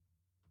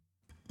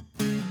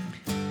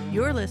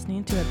You're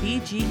listening to a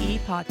BGE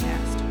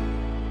podcast.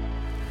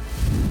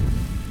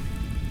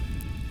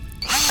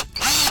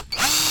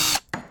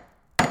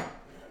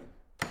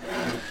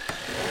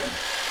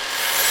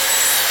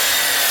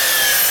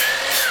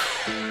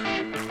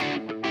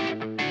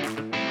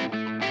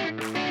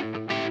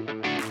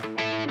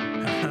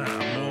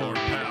 More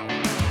power.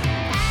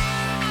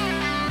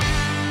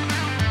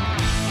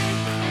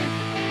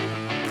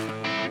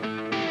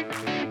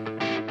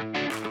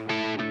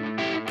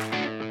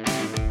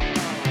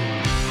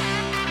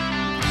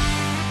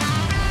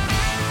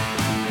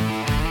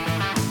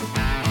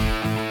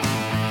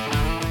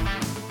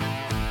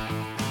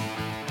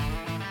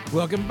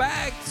 Welcome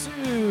back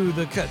to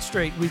the Cut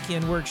Straight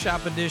Weekend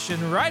Workshop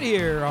Edition right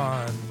here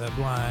on the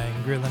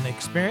Blind Grilling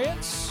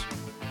Experience.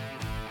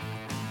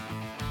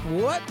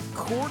 What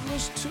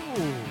cordless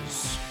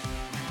tools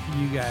do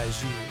you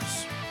guys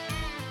use?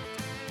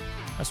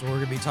 That's what we're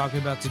going to be talking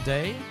about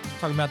today.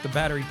 Talking about the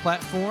battery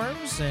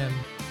platforms and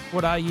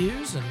what I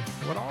use and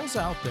what all's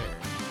out there.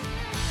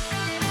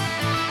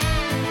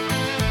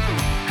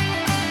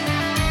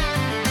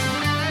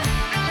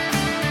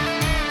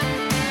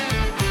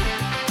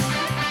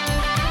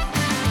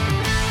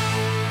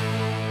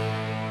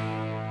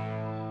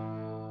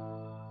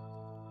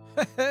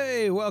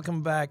 Hey,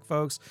 welcome back,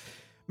 folks.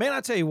 Man,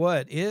 I tell you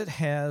what, it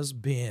has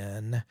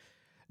been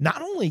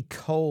not only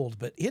cold,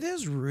 but it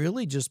has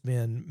really just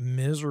been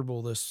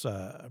miserable this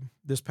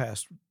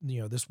past,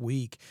 this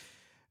week.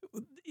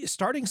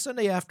 Starting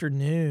Sunday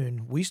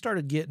afternoon, we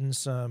started getting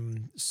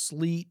some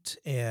sleet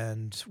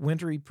and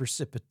wintry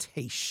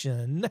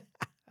precipitation,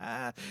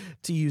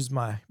 to use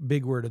my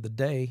big word of the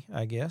day,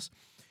 I guess.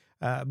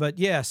 But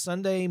yeah,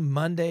 Sunday,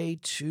 Monday,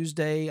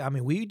 Tuesday, I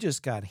mean, we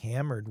just got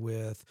hammered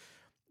with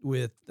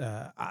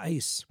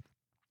ice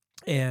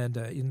and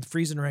in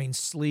freezing rain,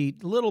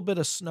 sleet, a little bit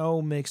of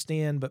snow mixed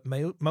in, but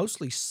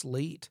mostly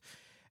sleet.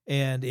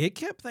 And it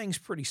kept things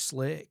pretty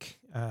slick.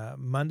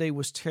 Monday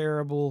was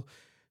terrible.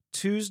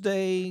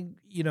 Tuesday,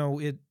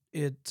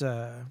 it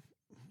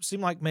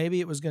seemed like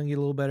maybe it was going to get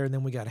a little better, and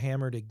then we got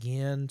hammered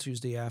again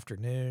Tuesday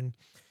afternoon.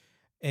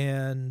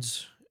 And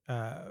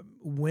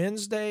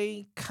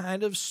Wednesday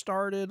kind of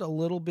started a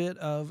little bit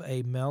of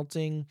a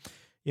melting.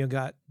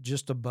 Got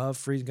just above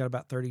freezing, got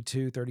about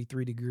 32,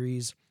 33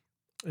 degrees,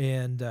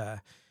 and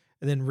then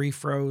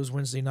refroze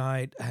Wednesday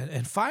night.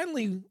 And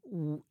finally,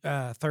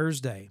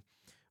 Thursday,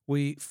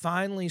 we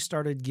finally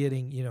started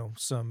getting,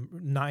 some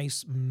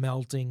nice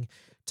melting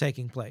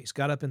taking place.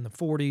 Got up in the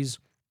 40s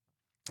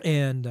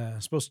and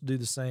supposed to do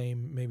the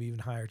same, maybe even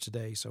higher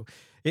today. So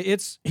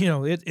it's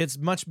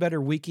much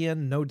better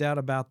weekend, no doubt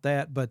about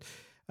that. But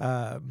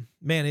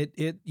man,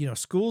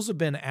 schools have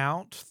been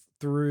out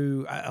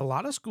through a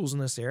lot of schools in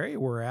this area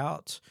were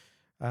out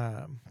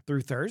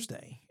through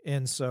Thursday.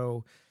 And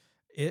so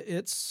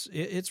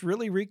it's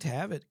really wreaked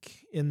havoc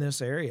in this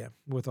area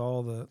with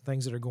all the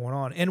things that are going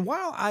on. And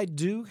while I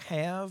do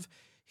have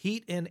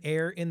heat and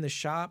air in the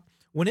shop,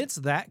 when it's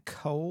that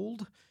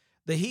cold,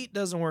 the heat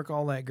doesn't work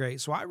all that great.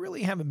 So I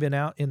really haven't been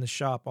out in the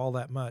shop all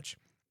that much.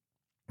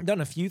 I've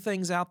done a few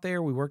things out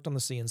there. We worked on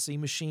the CNC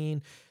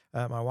machine.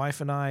 My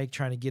wife and I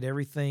trying to get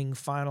everything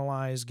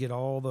finalized, get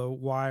all the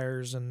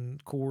wires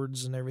and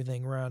cords and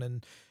everything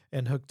run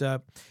and hooked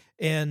up.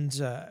 And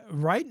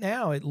right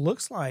now it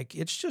looks like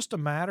it's just a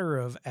matter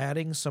of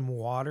adding some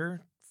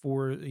water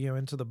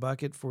into the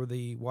bucket for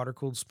the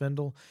water-cooled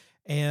spindle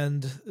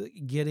and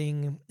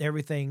getting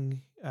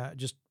everything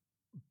just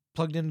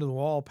plugged into the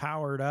wall,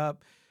 powered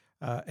up,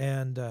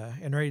 and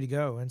ready to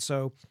go. And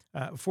so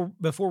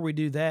before we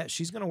do that,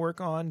 she's going to work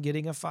on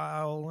getting a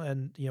file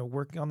and,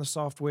 working on the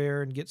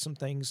software and get some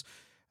things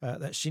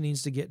that she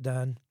needs to get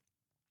done.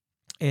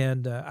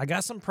 And I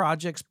got some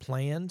projects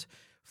planned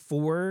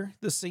for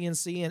the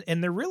CNC,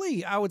 and they're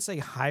really, I would say,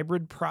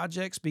 hybrid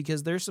projects,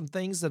 because there's some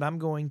things that I'm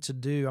going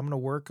to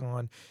work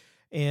on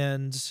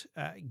and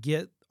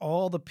get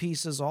all the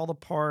pieces, all the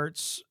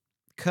parts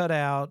cut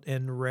out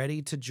and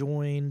ready to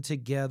join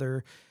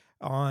together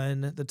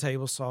on the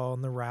table saw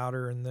and the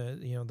router and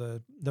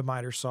the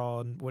miter saw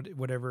and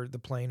whatever, the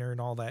planer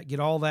and all that, get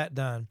all that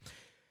done,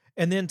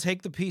 and then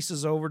take the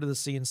pieces over to the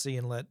CNC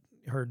and let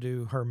her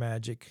do her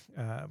magic.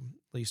 At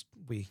least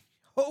we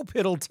hope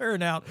it'll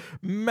turn out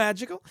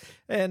magical.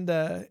 And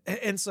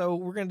so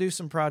we're going to do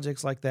some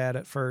projects like that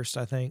at first,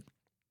 I think.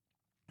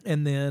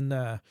 And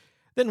then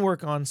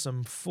work on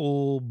some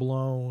full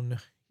blown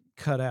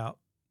cutout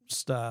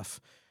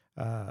stuff.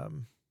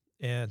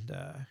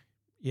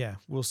 Yeah,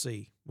 we'll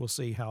see. We'll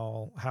see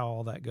how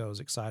all that goes.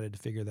 Excited to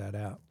figure that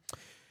out.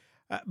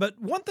 But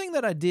one thing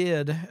that I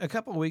did a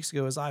couple of weeks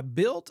ago is I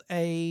built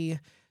a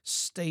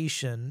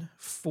station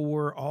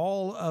for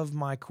all of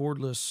my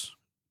cordless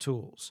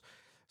tools.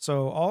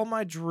 So all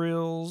my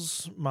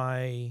drills,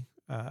 my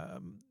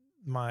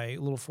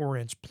little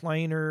 4-inch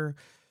planer,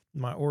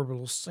 my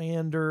orbital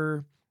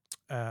sander,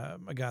 I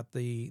got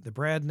the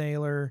brad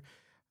nailer,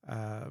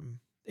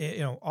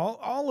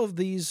 all of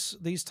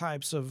these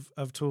types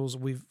of tools.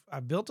 I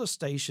built a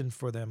station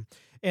for them,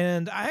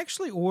 and I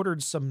actually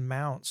ordered some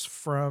mounts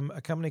from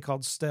a company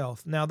called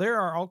Stealth. Now there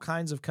are all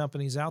kinds of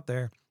companies out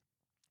there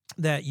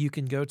that you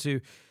can go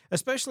to,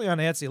 especially on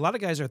Etsy. A lot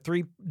of guys are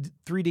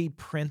 3D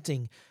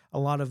printing a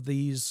lot of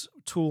these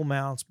tool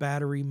mounts,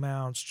 battery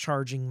mounts,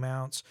 charging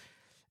mounts.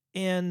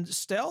 And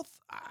Stealth,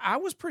 I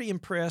was pretty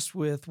impressed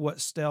with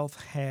what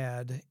Stealth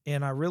had,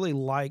 and I really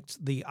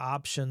liked the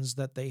options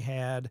that they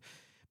had,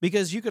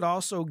 because you could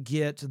also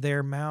get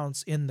their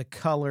mounts in the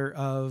color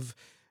of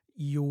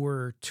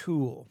your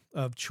tool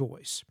of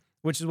choice,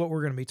 which is what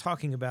we're going to be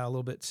talking about a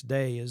little bit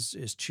today,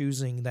 is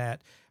choosing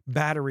that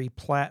battery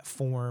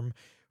platform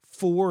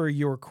for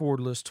your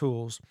cordless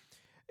tools.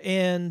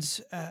 And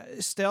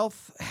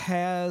Stealth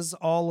has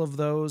all of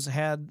those,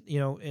 and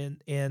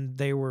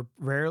they were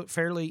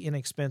fairly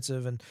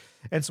inexpensive.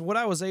 And so what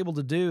I was able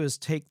to do is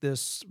take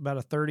this about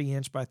a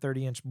 30-inch by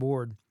 30-inch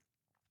board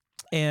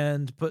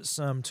and put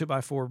some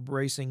 2x4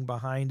 bracing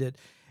behind it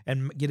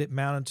and get it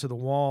mounted to the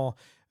wall.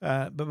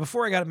 But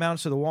before I got it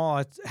mounted to the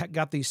wall, I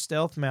got these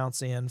Stealth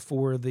mounts in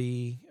for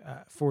the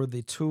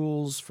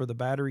tools, for the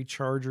battery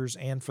chargers,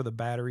 and for the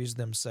batteries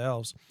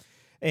themselves,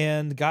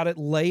 and got it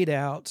laid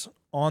out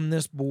on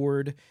this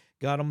board,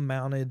 got them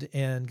mounted,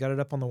 and got it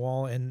up on the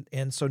wall.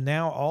 And so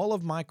now all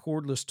of my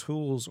cordless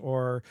tools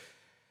are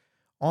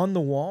on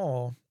the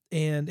wall,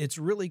 and it's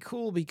really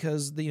cool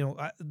because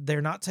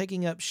they're not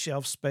taking up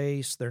shelf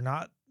space. They're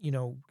not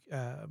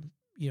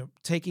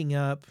taking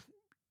up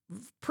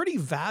pretty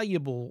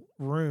valuable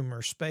room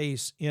or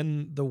space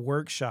in the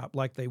workshop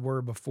like they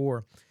were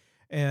before.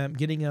 And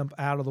getting them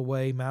out of the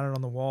way, mounted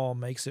on the wall,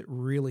 makes it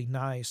really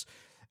nice.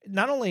 It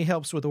not only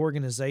helps with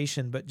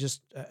organization, but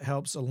just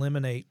helps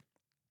eliminate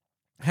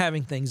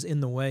having things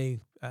in the way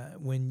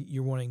when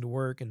you're wanting to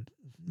work and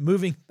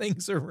moving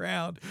things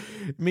around.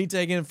 Me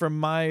taking it from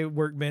my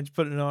workbench,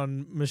 putting it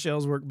on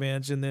Michelle's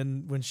workbench, and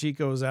then when she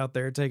goes out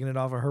there, taking it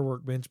off of her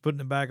workbench, putting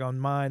it back on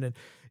mine, and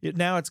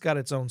now it's got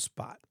its own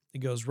spot. It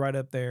goes right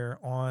up there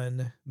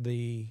on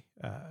the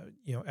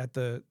at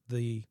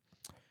the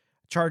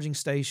charging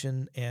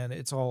station, and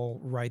it's all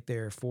right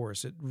there for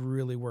us. It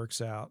really works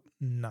out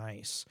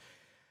nice.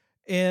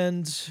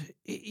 And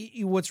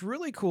what's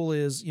really cool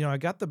is, I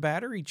got the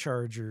battery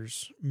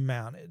chargers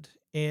mounted,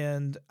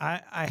 and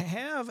I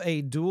have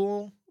a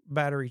dual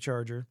battery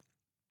charger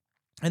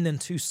and then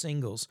 2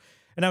 singles.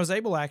 And I was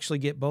able to actually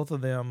get both of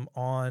them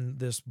on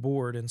this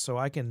board, and so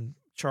I can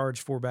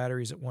charge 4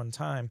 batteries at one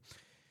time.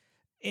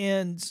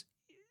 And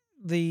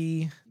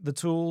the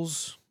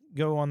tools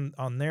go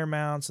on their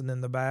mounts, and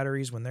then the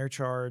batteries, when they're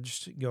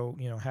charged, go,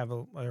 have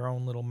their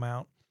own little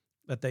mount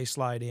that they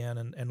slide in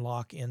and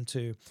lock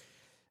into.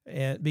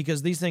 And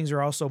because these things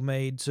are also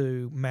made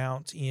to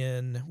mount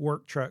in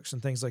work trucks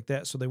and things like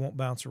that, so they won't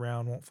bounce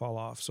around, won't fall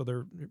off. So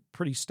they're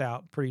pretty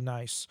stout, pretty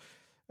nice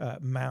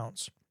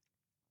mounts.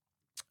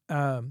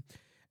 And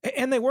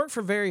they work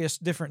for various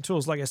different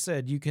tools. Like I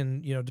said, you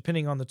can,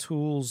 depending on the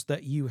tools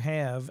that you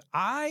have.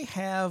 I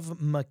have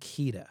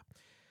Makita.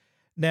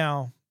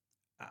 Now,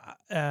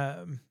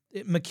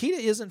 Makita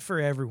isn't for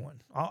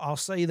everyone. I'll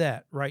say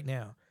that right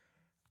now.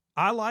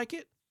 I like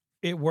it.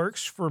 It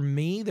works for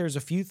me. There's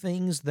a few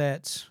things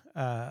that,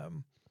 I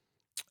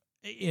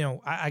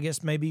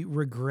guess maybe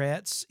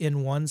regrets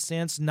in one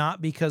sense,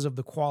 not because of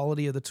the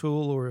quality of the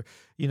tool or,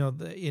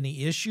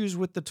 any issues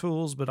with the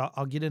tools, but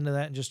I'll get into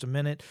that in just a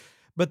minute.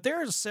 But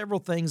there are several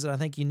things that I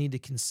think you need to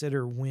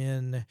consider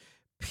when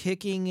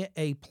picking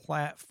a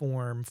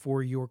platform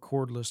for your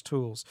cordless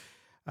tools.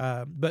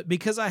 But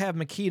because I have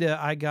Makita,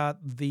 I got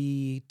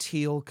the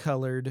teal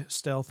colored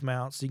Stealth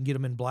mounts. You can get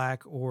them in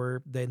black,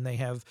 or then they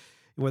have,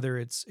 whether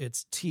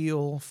it's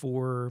teal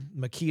for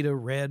Makita,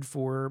 red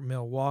for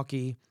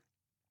Milwaukee,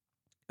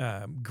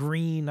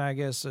 green, I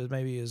guess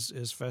maybe is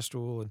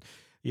Festool, and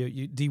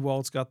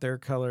DeWalt's got their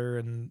color,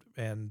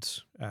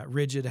 and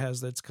Rigid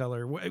has its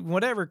color.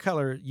 Whatever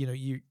color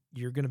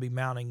you're going to be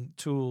mounting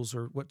tools,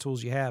 or what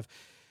tools you have.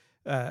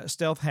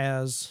 Stealth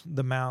has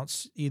the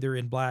mounts either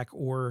in black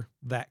or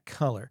that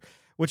color,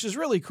 which is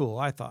really cool,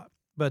 I thought.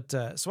 But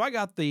so I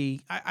got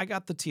the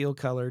teal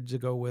color to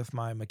go with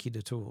my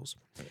Makita tools.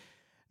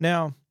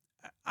 Now,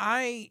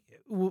 I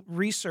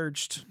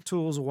researched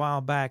tools a while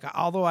back,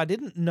 although I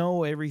didn't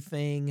know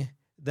everything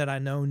that I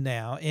know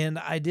now, and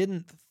I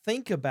didn't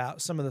think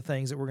about some of the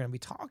things that we're going to be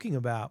talking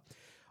about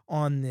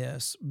on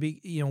this,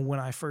 when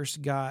I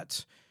first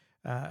got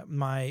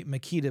my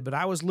Makita. But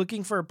I was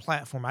looking for a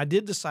platform. I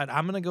did decide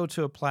I'm going to go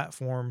to a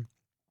platform,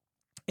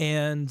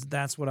 and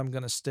that's what I'm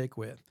going to stick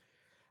with.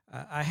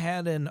 I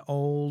had an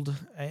old,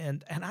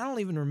 and I don't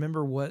even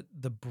remember what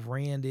the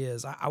brand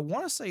is. I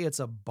want to say it's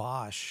a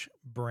Bosch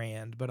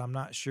brand, but I'm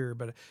not sure.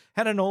 But I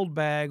had an old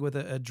bag with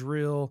a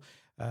drill,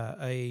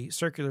 a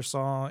circular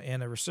saw,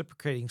 and a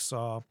reciprocating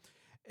saw.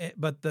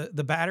 But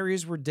the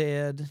batteries were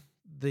dead.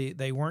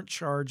 They weren't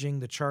charging.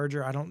 The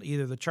charger,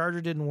 either the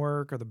charger didn't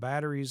work or the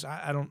batteries.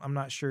 I'm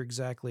not sure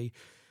exactly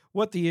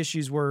what the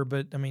issues were.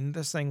 But I mean,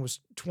 this thing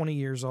was 20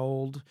 years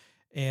old,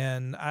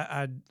 and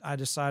I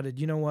decided,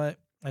 you know what?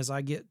 as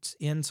I get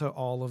into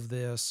all of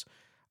this,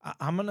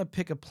 I'm going to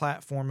pick a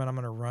platform and I'm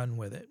going to run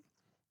with it.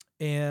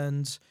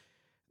 And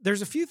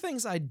there's a few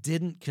things I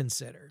didn't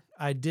consider,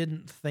 I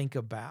didn't think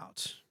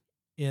about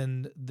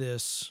in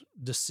this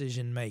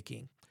decision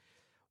making.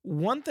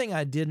 One thing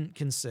I didn't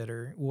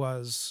consider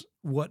was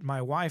what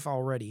my wife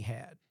already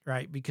had,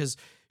 right? Because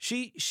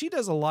she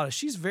does a lot of,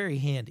 she's very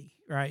handy,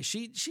 right?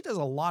 She does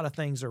a lot of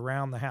things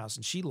around the house,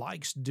 and she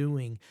likes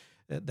doing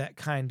that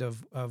kind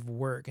of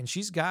work. And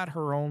she's got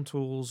her own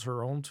tools,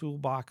 her own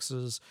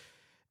toolboxes.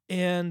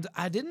 And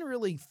I didn't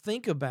really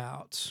think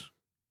about,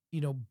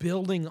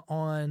 building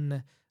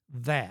on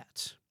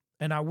that.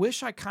 And I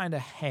wish I kind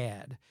of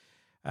had,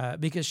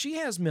 because she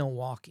has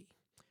Milwaukee.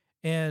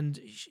 And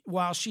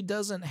while she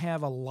doesn't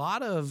have a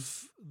lot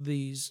of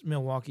these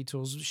Milwaukee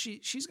tools,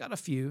 she's got a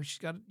few. She's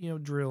got,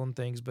 drill and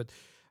things, but,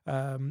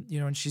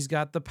 and she's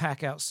got the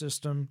pack out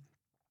system,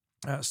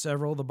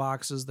 several of the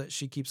boxes that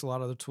she keeps a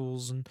lot of the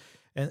tools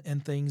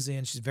and things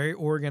in. She's very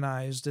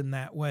organized in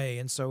that way.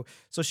 And so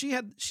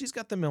she's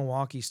got the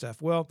Milwaukee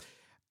stuff. Well,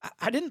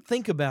 I didn't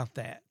think about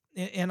that.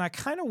 And I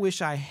kind of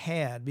wish I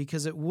had,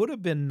 because it would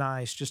have been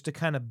nice just to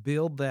kind of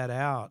build that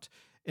out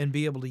and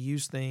be able to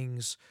use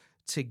things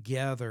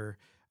together,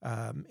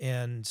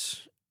 and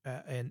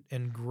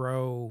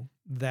grow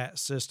that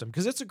system,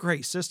 because it's a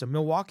great system.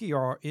 Milwaukee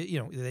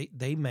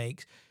they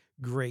make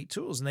great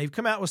tools, and they've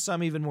come out with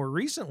some even more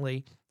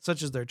recently,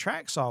 such as their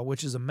track saw,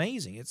 which is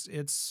amazing.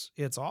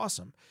 It's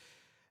awesome.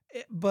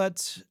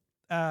 But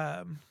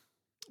I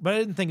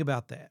didn't think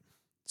about that,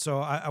 so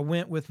I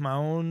went with my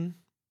own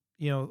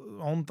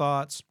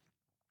thoughts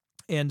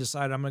and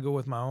decided I'm going to go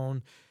with my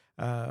own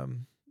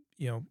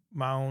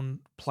my own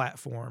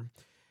platform.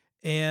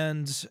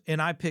 And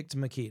I picked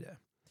Makita.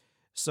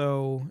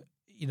 So,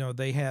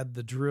 they had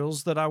the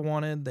drills that I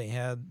wanted. They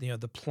had,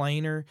 the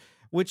planer,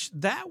 which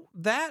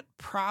that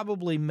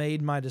probably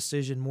made my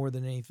decision more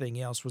than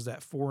anything else, was that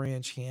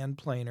 4-inch hand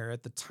planer.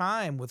 At the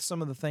time, with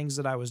some of the things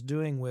that I was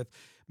doing with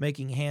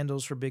making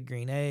handles for Big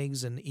Green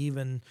Eggs, and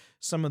even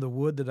some of the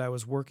wood that I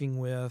was working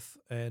with,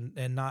 and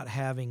not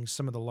having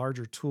some of the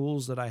larger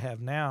tools that I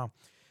have now,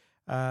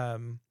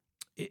 the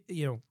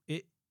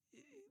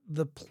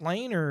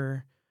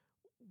planer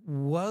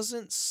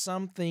wasn't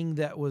something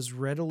that was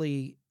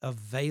readily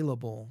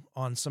available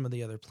on some of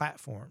the other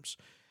platforms.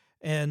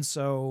 And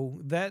so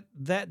that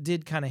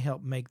did kind of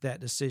help make that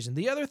decision.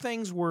 The other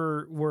things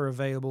were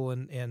available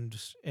and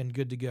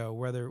good to go,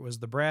 whether it was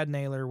the brad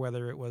nailer,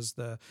 whether it was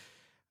the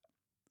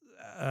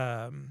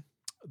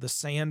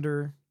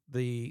sander,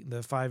 the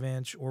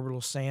 5-inch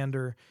orbital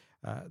sander,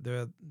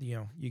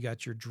 you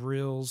got your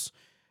drills,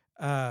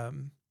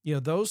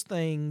 those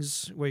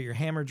things, where your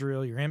hammer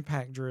drill, your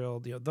impact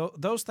drill,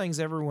 those things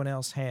everyone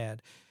else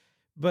had.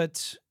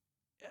 But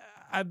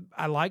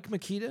I like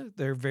Makita.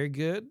 They're very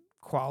good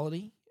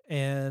quality,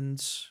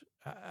 and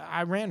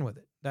I ran with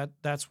it.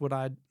 That's what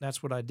I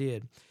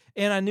did.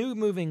 And I knew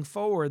moving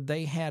forward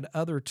they had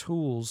other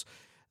tools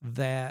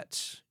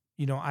that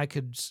I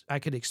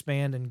could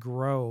expand and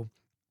grow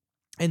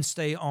and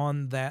stay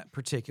on that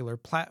particular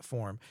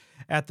platform.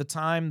 At the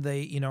time,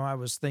 I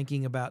was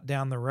thinking about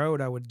down the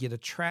road, I would get a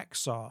track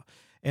saw,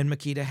 and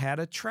Makita had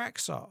a track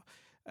saw.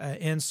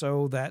 And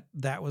so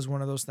that was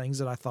one of those things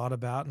that I thought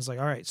about, and it's like,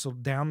 all right, so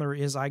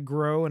as I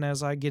grow and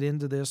as I get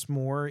into this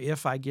more,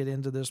 if I get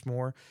into this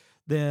more,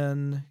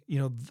 then,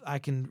 I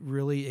can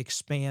really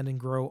expand and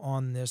grow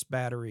on this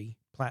battery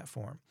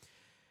platform.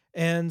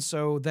 And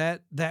so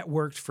that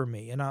worked for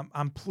me, and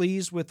I'm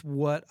pleased with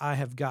what I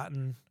have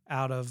gotten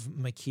out of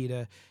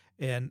Makita,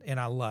 and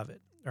I love it.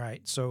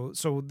 Right. So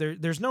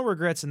there's no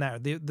regrets in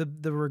that.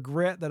 The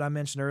regret that I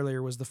mentioned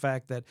earlier was the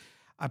fact that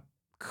I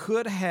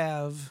could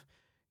have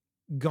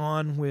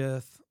gone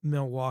with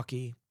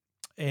Milwaukee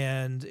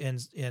and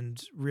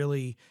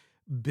really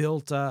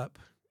built up,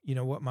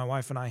 what my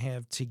wife and I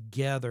have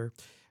together,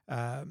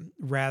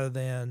 rather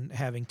than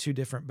having two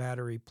different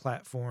battery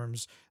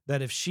platforms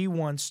that if she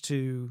wants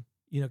to,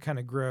 kind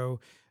of grow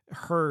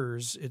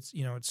hers, it's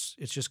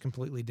just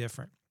completely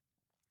different.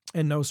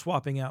 And no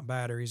swapping out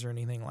batteries or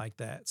anything like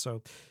that.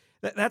 So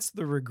that's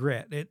the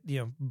regret.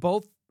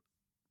 Both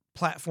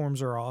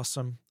platforms are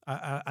awesome.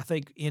 I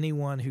think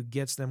anyone who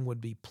gets them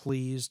would be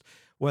pleased,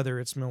 whether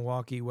it's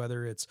Milwaukee,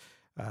 whether it's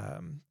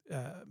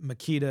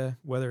Makita,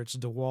 whether it's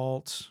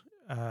DeWalt.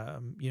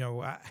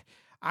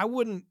 I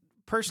wouldn't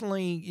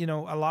personally,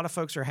 a lot of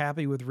folks are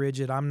happy with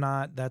Ridgid. I'm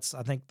not. That's,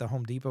 I think, the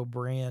Home Depot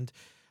brand.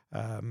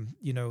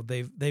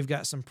 They've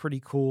got some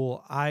pretty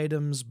cool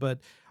items, but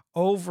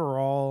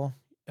overall,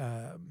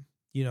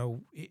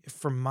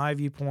 from my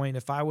viewpoint,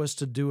 if I was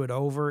to do it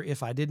over,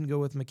 if I didn't go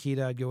with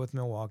Makita, I'd go with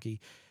Milwaukee.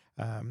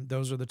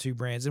 Those are the two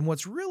brands. And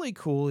what's really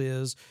cool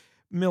is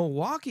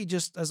Milwaukee,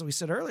 just as we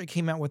said earlier,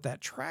 came out with that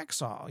track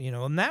saw,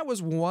 and that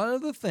was one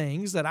of the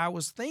things that I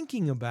was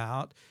thinking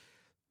about,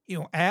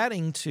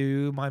 adding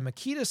to my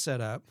Makita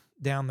setup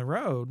down the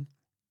road.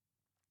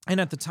 And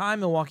at the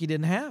time, Milwaukee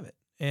didn't have it.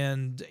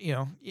 And,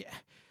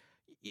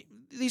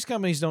 these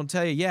companies don't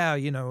tell you, yeah,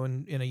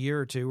 in a year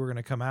or two, we're going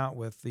to come out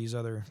with these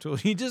other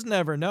tools. You just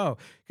never know,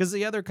 because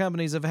the other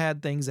companies have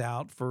had things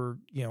out for,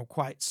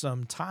 quite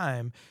some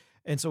time.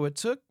 And so it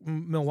took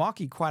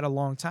Milwaukee quite a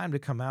long time to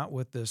come out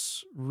with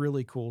this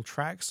really cool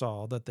track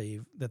saw that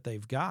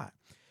they've got.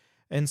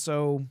 And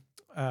so,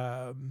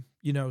 to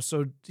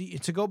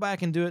go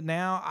back and do it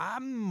now, I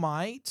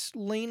might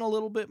lean a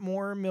little bit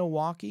more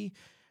Milwaukee,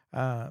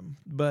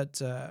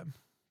 but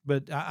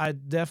I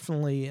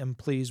definitely am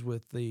pleased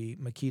with the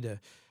Makita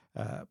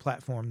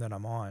platform that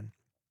I'm on.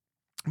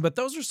 But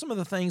those are some of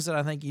the things that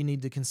I think you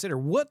need to consider.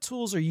 What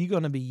tools are you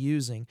going to be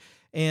using,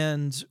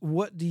 and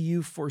what do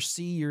you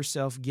foresee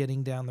yourself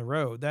getting down the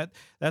road?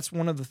 That's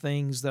one of the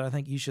things that I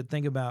think you should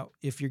think about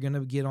if you're going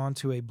to get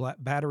onto a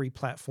battery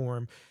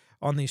platform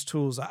on these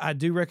tools. I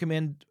do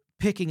recommend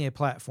picking a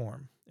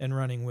platform and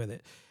running with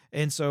it.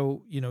 And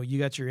so, you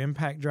got your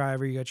impact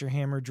driver, you got your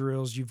hammer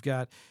drills, you've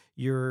got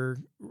your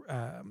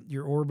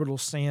orbital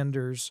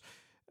sanders.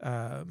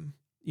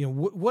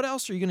 What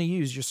else are you going to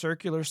use? Your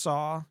circular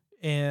saw,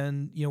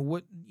 and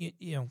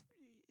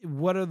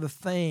what are the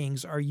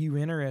things are you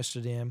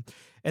interested in,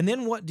 and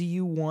then what do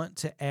you want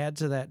to add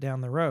to that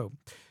down the road,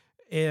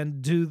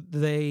 and do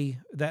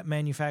that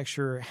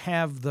manufacturer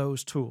have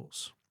those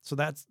tools? So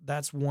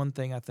that's one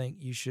thing I think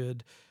you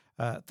should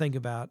think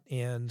about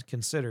and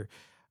consider.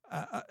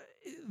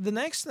 The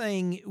next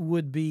thing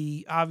would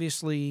be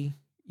obviously,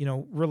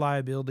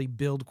 reliability,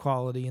 build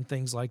quality, and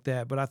things like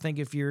that. But I think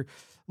if you're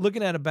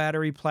looking at a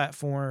battery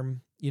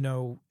platform,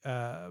 you're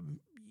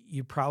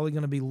probably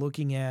going to be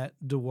looking at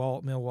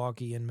DeWalt,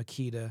 Milwaukee, and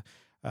Makita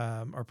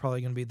are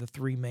probably going to be the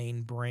three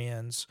main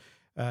brands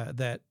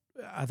that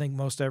I think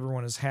most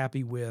everyone is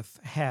happy with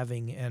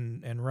having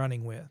and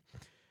running with.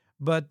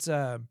 But,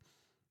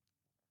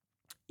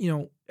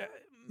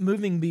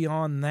 moving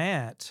beyond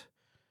that,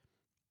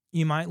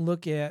 you might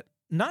look at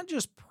not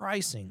just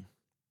pricing,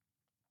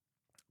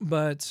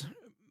 but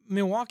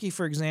Milwaukee,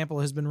 for example,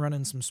 has been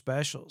running some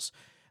specials.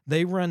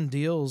 They run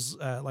deals,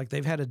 like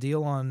they've had a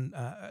deal on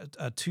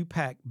a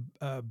 2-pack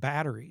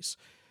batteries,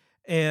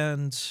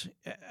 and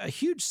a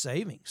huge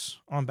savings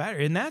on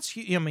battery. And that's,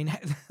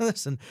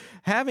 listen,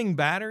 having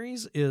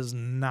batteries is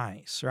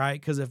nice, right?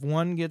 Because if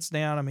one gets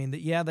down,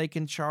 they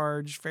can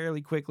charge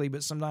fairly quickly,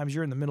 but sometimes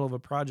you're in the middle of a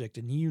project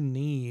and you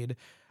need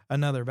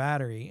another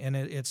battery, and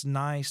it's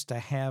nice to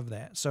have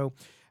that. So,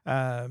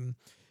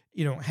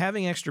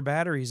 having extra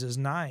batteries is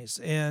nice.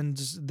 And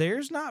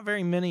there's not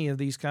very many of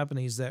these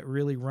companies that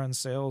really run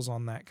sales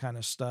on that kind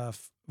of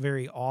stuff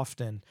very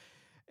often.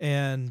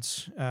 And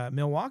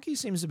Milwaukee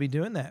seems to be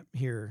doing that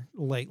here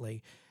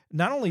lately.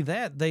 Not only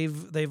that,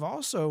 they've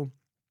also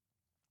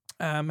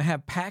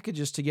have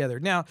packages together.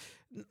 Now,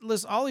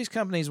 listen, all these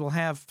companies will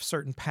have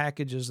certain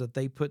packages that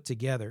they put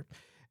together,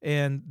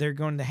 and they're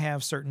going to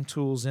have certain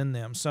tools in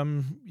them.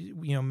 Some,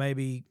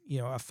 maybe,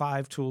 a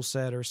 5 tool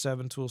set or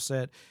 7 tool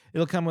set.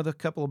 It'll come with a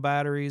couple of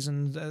batteries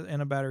and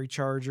a battery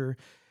charger.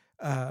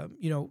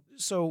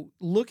 So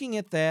looking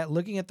at that,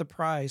 looking at the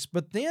price,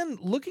 but then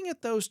looking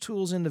at those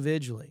tools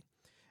individually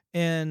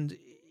and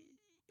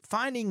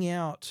finding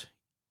out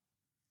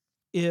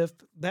if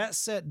that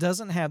set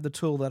doesn't have the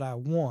tool that I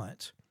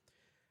want,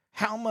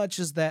 how much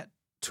is that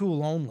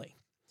tool only,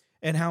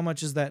 and how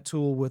much is that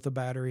tool with a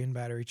battery and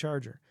battery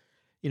charger?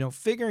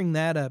 Figuring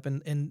that up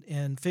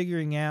and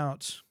figuring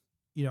out,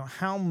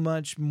 how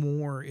much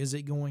more is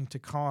it going to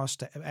cost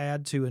to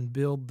add to and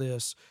build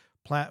this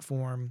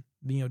platform,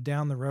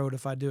 down the road,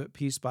 if I do it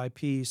piece by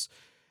piece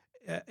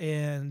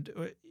and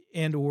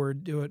or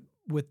do it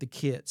with the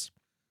kits.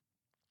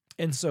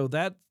 And so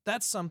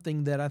that's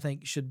something that I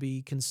think should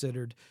be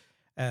considered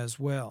as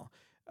well.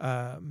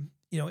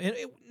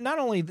 Not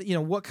only,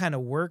 what kind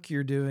of work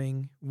you're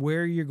doing,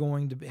 where you're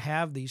going to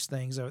have these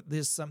things.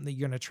 This is something that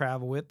you're going to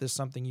travel with? This is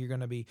something you're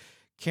going to be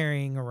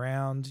carrying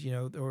around,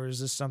 or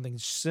is this something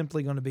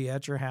simply going to be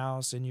at your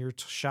house, in your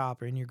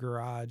shop, or in your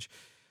garage?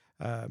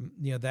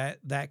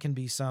 That can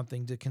be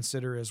something to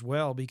consider as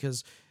well,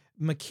 because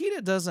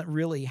Makita doesn't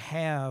really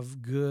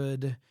have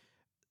good,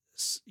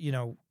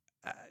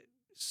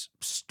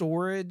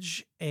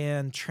 storage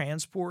and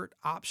transport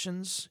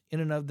options in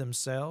and of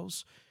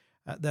themselves.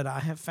 That I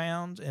have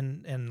found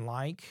and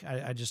like.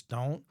 I just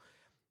don't.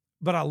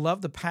 But I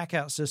love the pack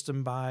out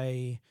system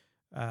by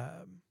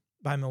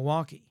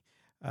Milwaukee.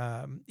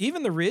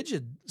 Even the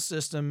rigid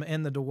system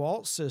and the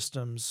DeWalt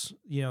systems,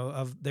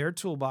 of their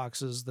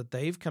toolboxes that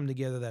they've come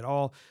together that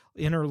all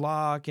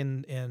interlock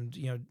and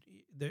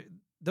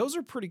those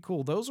are pretty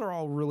cool. Those are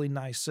all really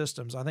nice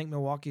systems. I think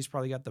Milwaukee's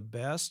probably got the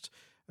best,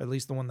 at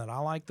least the one that I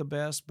like the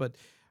best, but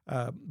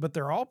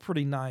they're all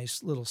pretty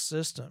nice little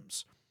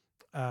systems.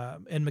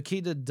 And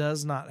Makita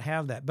does not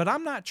have that, but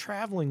I'm not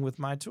traveling with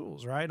my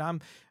tools, right?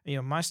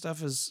 My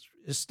stuff is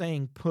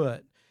staying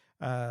put.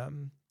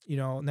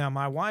 Now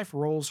my wife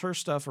rolls her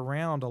stuff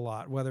around a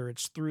lot, whether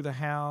it's through the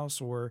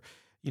house or,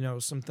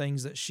 some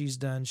things that she's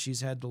done,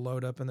 she's had to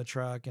load up in the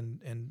truck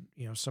and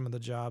some of the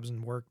jobs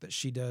and work that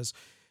she does,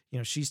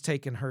 she's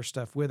taken her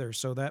stuff with her.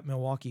 So that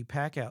Milwaukee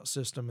pack out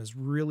system has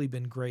really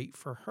been great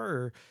for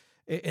her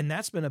And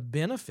that's been a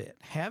benefit,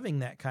 having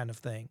that kind of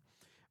thing.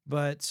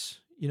 But,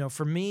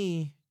 for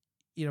me,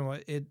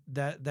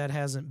 that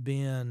hasn't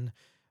been,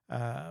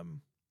 a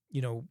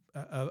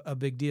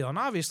big deal. And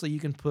obviously you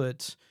can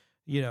put,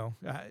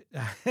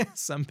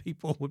 some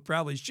people would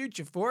probably shoot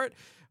you for it,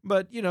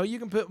 but, you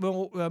can put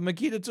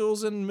Makita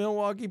tools in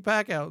Milwaukee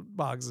pack-out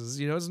boxes.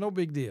 It's no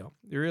big deal.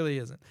 It really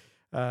isn't.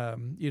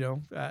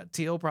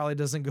 Teal probably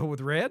doesn't go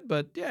with red,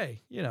 but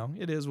yay,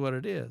 it is what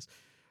it is.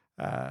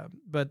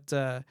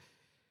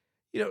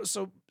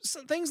 So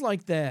some things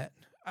like that,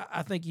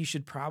 I think you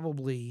should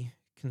probably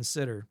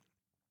consider.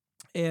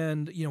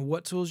 And,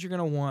 what tools you're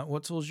going to want,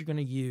 what tools you're going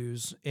to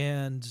use,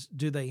 and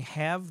do they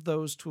have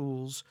those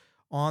tools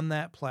on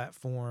that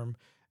platform,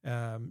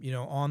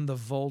 on the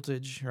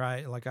voltage,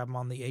 right? Like I'm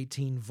on the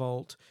 18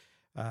 volt,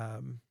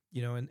 and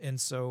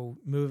so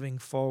moving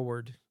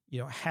forward,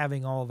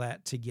 having all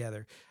that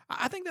together.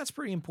 I think that's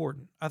pretty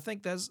important. I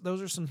think those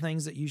are some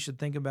things that you should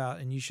think about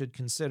and you should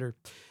consider.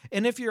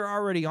 And if you're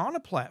already on a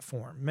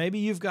platform, maybe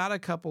you've got a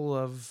couple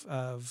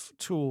of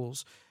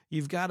tools,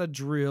 you've got a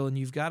drill and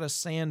you've got a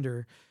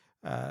sander,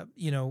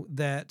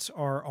 that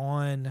are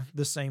on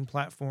the same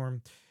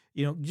platform,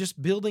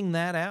 just building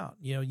that out,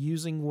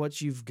 using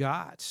what you've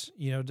got,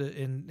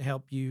 and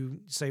help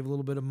you save a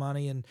little bit of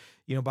money and,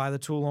 buy the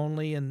tool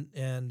only and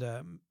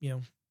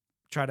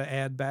try to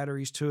add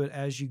batteries to it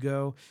as you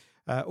go.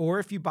 Or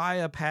if you buy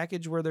a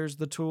package where there's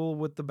the tool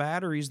with the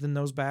batteries, then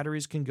those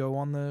batteries can go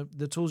on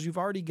the tools you've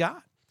already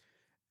got.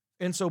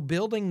 And so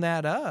building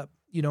that up,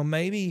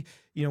 maybe,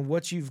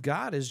 what you've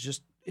got is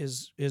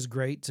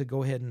great to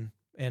go ahead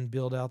and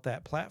build out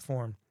that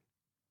platform.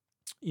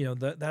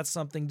 That's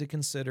something to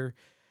consider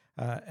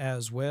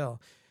as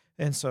well.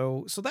 And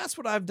so that's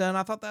what I've done.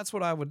 I thought that's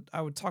what I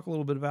would talk a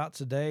little bit about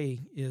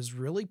today, is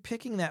really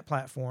picking that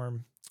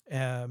platform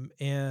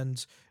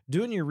and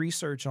doing your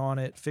research on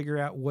it, figure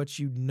out what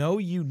you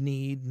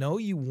need,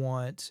 you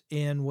want,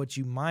 and what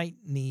you might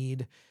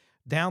need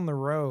down the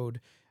road,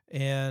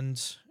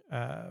 and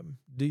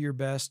do your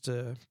best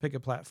to pick a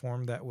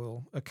platform that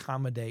will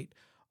accommodate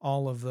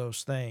all of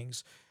those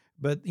things.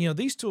 But,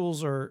 these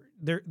tools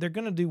they're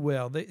going to do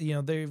well.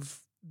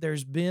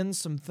 There's been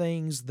some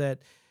things that,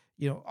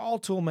 all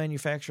tool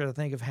manufacturers, I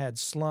think, have had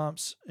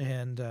slumps.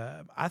 And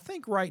I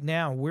think right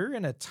now we're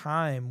in a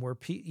time where,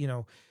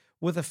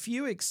 with a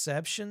few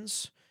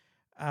exceptions,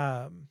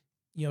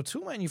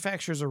 tool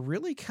manufacturers are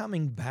really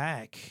coming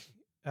back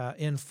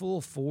in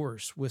full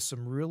force with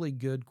some really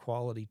good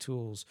quality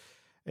tools.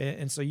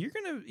 And so you're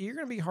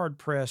gonna be hard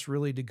pressed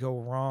really to go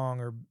wrong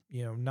or,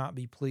 not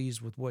be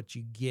pleased with what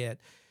you get.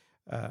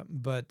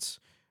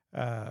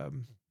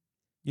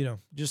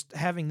 Just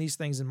having these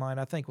things in mind,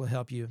 I think will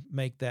help you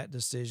make that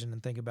decision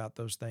and think about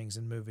those things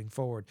and moving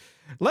forward.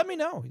 Let me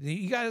know.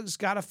 You guys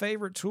got a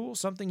favorite tool,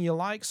 something you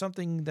like,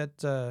 something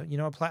that,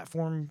 a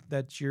platform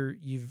that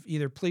you've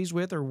either pleased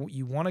with or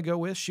you want to go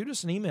with. Shoot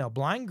us an email,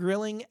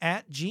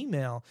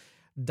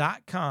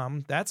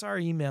 blindgrilling@gmail.com. That's our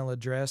email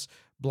address,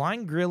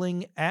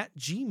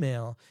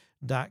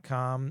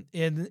 blindgrilling@gmail.com.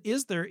 And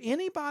is there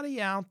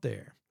anybody out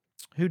there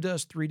who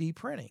does 3D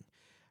printing?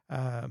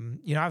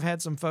 I've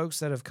had some folks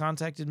that have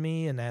contacted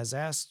me and has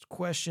asked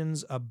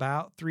questions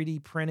about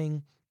 3D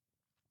printing.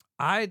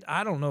 I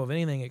don't know of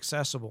anything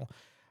accessible.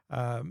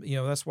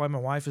 That's why my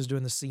wife is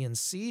doing the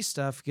CNC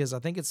stuff, because I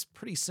think it's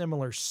pretty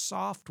similar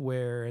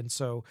software. And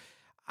so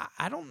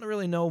I don't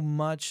really know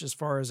much as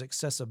far as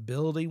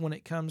accessibility when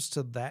it comes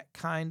to that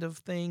kind of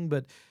thing.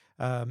 But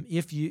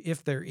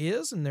if there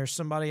is, and there's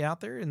somebody out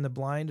there in the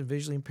blind and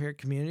visually impaired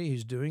community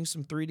who's doing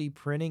some 3D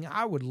printing,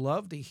 I would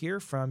love to hear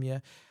from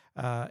you.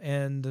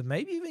 And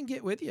maybe even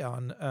get with you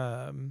on,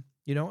 a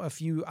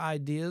few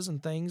ideas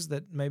and things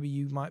that maybe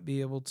you might be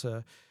able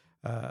to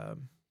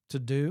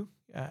do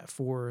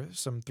for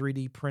some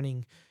 3D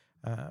printing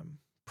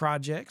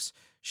projects.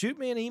 Shoot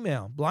me an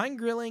email,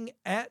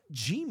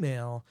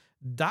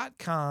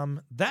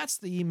 blindgrilling@gmail.com. That's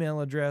the email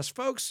address.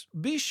 Folks,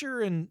 be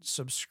sure and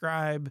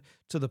subscribe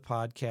to the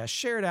podcast.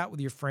 Share it out with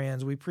your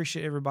friends. We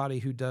appreciate everybody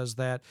who does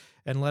that,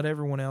 and let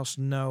everyone else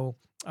know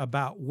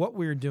about what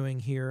we're doing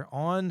here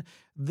on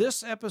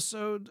this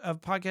episode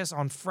of podcast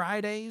on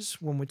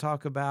Fridays, when we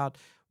talk about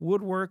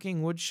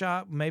woodworking, wood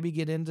shop, maybe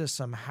get into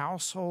some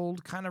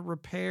household kind of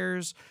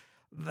repairs.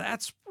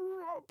 That's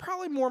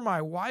probably more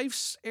my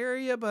wife's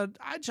area, but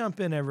I jump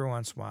in every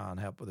once in a while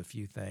and help with a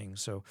few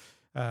things. So,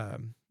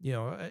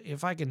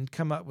 if I can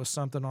come up with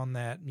something on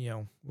that,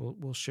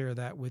 we'll share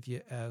that with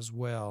you as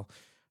well.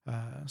 Be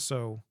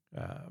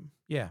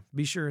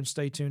sure and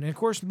stay tuned. And of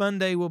course,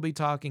 Monday we'll be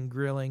talking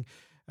grilling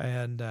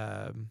and,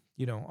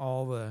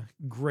 all the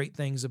great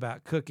things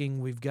about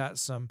cooking. We've got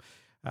some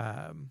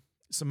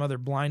other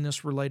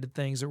blindness related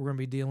things that we're going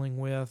to be dealing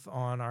with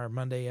on our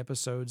Monday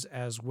episodes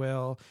as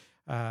well.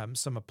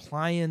 Some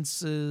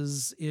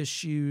appliances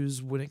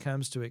issues when it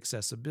comes to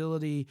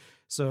accessibility.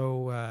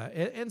 So,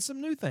 and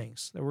some new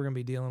things that we're going to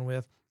be dealing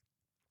with.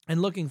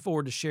 And looking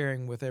forward to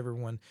sharing with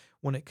everyone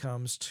when it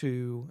comes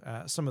to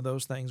some of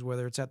those things,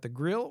 whether it's at the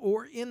grill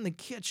or in the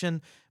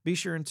kitchen. Be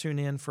sure and tune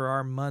in for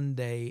our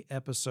Monday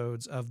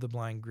episodes of the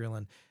Blind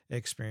Grilling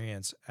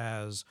Experience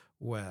as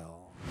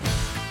well.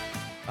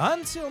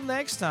 Until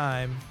next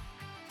time,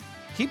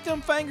 keep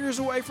them fingers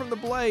away from the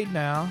blade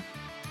now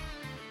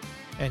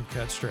and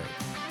cut straight.